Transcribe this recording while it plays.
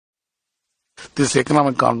This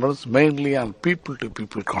economic conference mainly on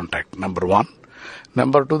people-to-people contact, number one.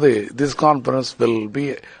 Number two, this conference will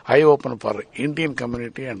be eye-open for Indian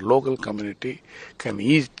community and local community can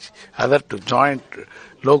each other to join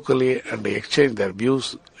locally and exchange their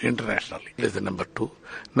views internationally. This is the number two.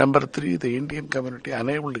 Number three, the Indian community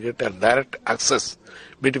unable to get a direct access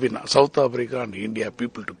between South Africa and India,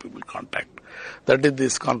 people-to-people contact. That is,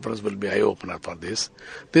 this conference will be eye-opener for this.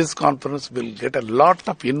 This conference will get a lot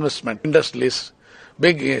of investment. Industrialists,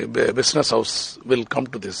 big business house will come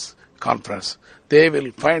to this conference. They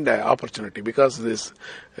will find an opportunity because this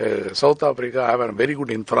South Africa have a very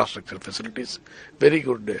good infrastructure facilities, very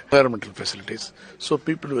good environmental facilities. So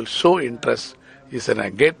people will show interest. Is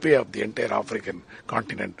a gateway of the entire African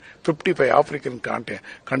continent. 55 African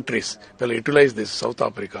countries will utilize this South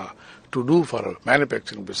Africa to do for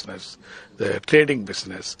manufacturing business, the trading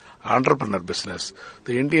business, entrepreneur business.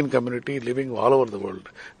 The Indian community living all over the world,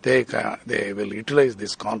 they will utilize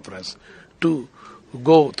this conference to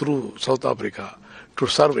go through South Africa to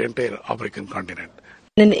serve the entire African continent.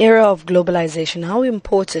 In an era of globalization, how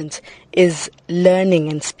important is learning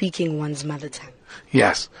and speaking one's mother tongue?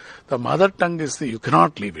 Yes, the mother tongue you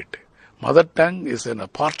cannot leave it. Mother tongue is a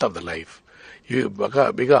part of the life.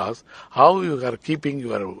 Because how you are keeping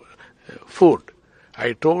your food.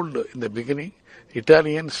 I told in the beginning,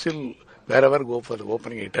 Italian still wherever go for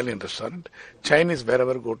opening Italian restaurant, Chinese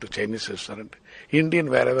wherever go to Chinese restaurant, Indian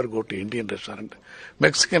wherever go to Indian restaurant,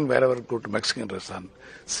 Mexican wherever go to Mexican restaurant.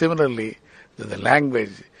 Similarly, the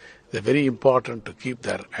language is very important to keep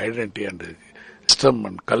their identity and system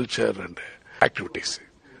and culture and activities.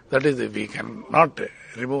 That is, we cannot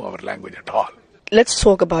remove our language at all. Let's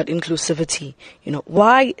talk about inclusivity.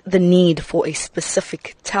 Why the need for a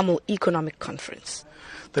specific Tamil economic conference?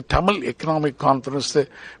 The Tamil economic conference,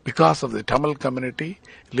 because of the Tamil community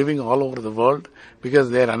living all over the world,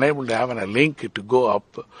 because they are unable to have a link to go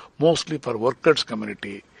up, mostly for workers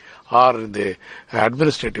community or in the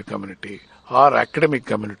administrative community or academic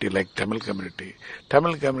community like Tamil community.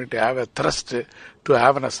 Tamil community have a thrust to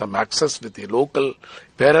have some access with the local,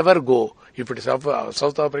 wherever go. If it is South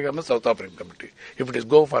Africa, South African community. If it is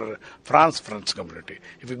go for France community.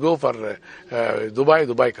 If you go for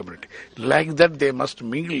Dubai community. Like that, they must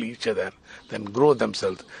mingle each other, then grow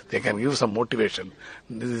themselves. They can give some motivation.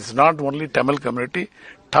 This is not only Tamil community,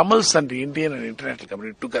 Tamils and Indian and international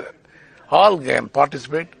community together. All can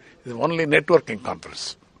participate. It is only networking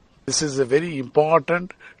conference. This is very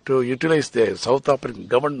important to utilize the South African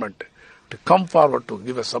government to come forward to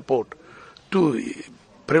give a support to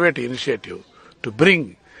private initiative to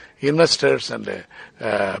bring investors and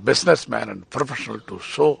businessmen and professionals to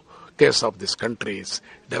showcase of this country's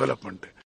development.